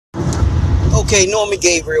Okay, Norman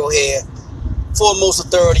Gabriel here. Foremost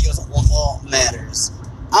authority on all matters.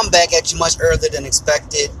 I'm back at you much earlier than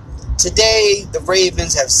expected. Today, the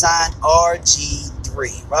Ravens have signed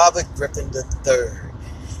RG3, Robert Griffin III.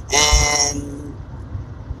 And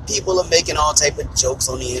people are making all type of jokes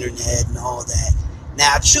on the internet and all that.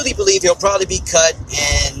 Now, I truly believe he'll probably be cut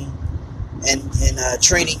in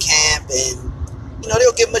training camp, and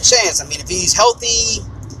they'll give him a chance. I mean, if he's healthy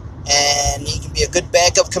and he can be a good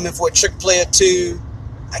backup coming for a trick player too,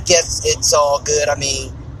 I guess it's all good. I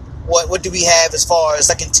mean, what do we have as far as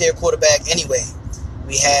second tier quarterback anyway?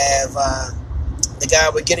 We have the guy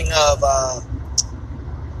we're getting of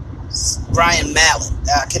Brian Mallett.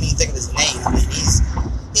 I can't even think of his name. I mean,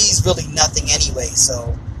 he's really nothing anyway.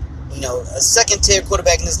 So, a second tier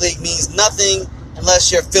quarterback in this league means nothing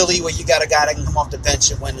unless you're Philly, where you got a guy that can come off the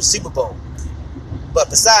bench and win the Super Bowl. But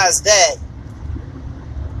besides that,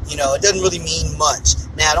 it doesn't really mean much.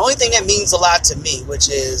 Now, the only thing that means a lot to me, which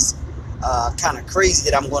is kind of crazy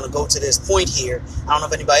that I'm going to go to this point here. I don't know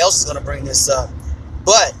if anybody else is going to bring this up.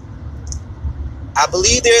 But I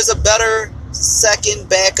believe there's a better second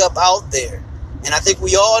backup out there. And I think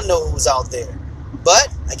we all know who's out there. But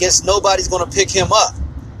I guess nobody's going to pick him up.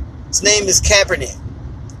 His name is Kaepernick.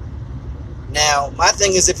 Now, my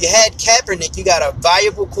thing is, if you had Kaepernick, you got a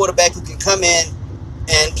valuable quarterback who can come in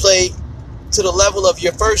and play to the level of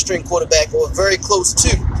your first-string quarterback, or very close to.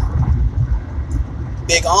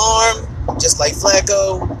 Big arm, just like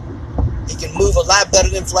Flacco. He can move a lot better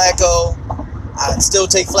than Flacco. I'd still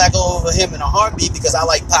take Flacco over him in a heartbeat because I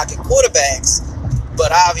like pocket quarterbacks.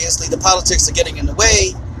 But obviously, the politics are getting in the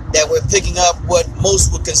way that we're picking up what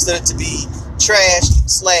most would consider to be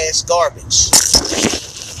trash/garbage.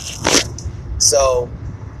 So,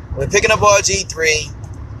 we're picking up RG3.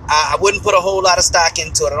 I wouldn't put a whole lot of stock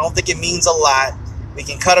into it. I don't think it means a lot. We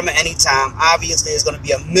can cut him at any time. Obviously, it's going to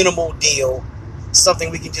be a minimal deal.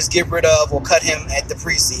 Something we can just get rid of or cut him at the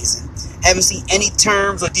preseason. Haven't seen any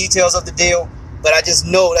terms or details of the deal, but I just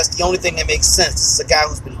know that's the only thing that makes sense. This is a guy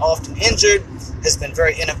who's been often injured, has been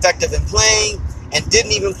very ineffective in playing, and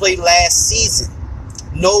didn't even play last season.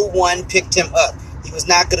 No one picked him up. He was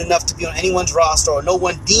not good enough to be on anyone's roster, or no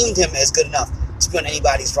one deemed him as good enough to be on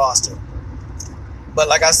anybody's roster. But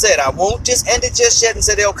like I said, I won't just end it just yet and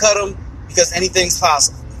say they'll cut him, because anything's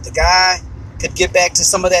possible. If the guy could get back to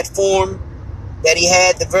some of that form that he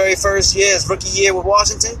had the very first year, his rookie year with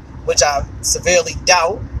Washington, which I severely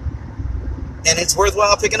doubt, then it's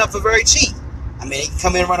worthwhile picking up for very cheap. I mean, he can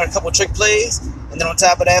come in and run a couple trick plays, and then on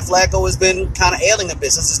top of that, Flacco has been kind of ailing a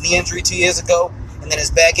bit since his knee injury 2 years ago, and then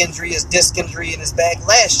his back injury, his disc injury in his back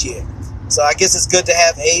last year. So I guess it's good to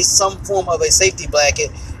have some form of a safety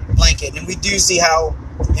blanket. And we do see how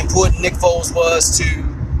important Nick Foles was to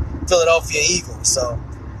Philadelphia Eagles. So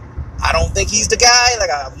I don't think he's the guy. Like,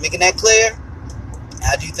 I'm making that clear.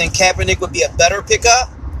 I do think Kaepernick would be a better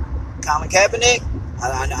pickup. Colin Kaepernick.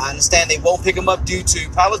 I understand they won't pick him up due to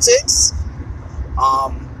politics.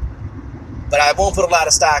 But I won't put a lot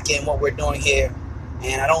of stock in what we're doing here.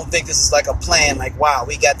 And I don't think this is like a plan. Like, wow,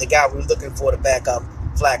 we got the guy we're looking for to back up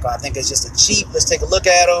Flacco. I think it's just a cheap, let's take a look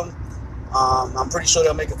at him. I'm pretty sure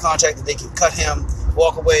they'll make a contract that they can cut him,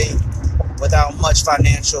 walk away without much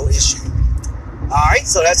financial issue. All right,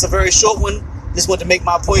 so that's a very short one. Just wanted to make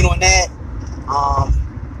my point on that.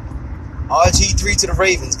 RG3 to the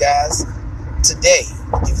Ravens, guys, today.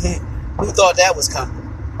 Who thought that was coming?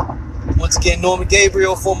 Once again, Norman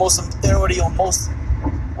Gabriel, foremost authority on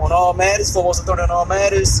all matters. Foremost authority on all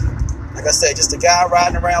matters. Like I said, just a guy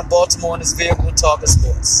riding around Baltimore in his vehicle talking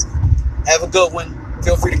sports. Have a good one.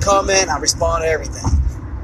 Feel free to comment. I respond to everything.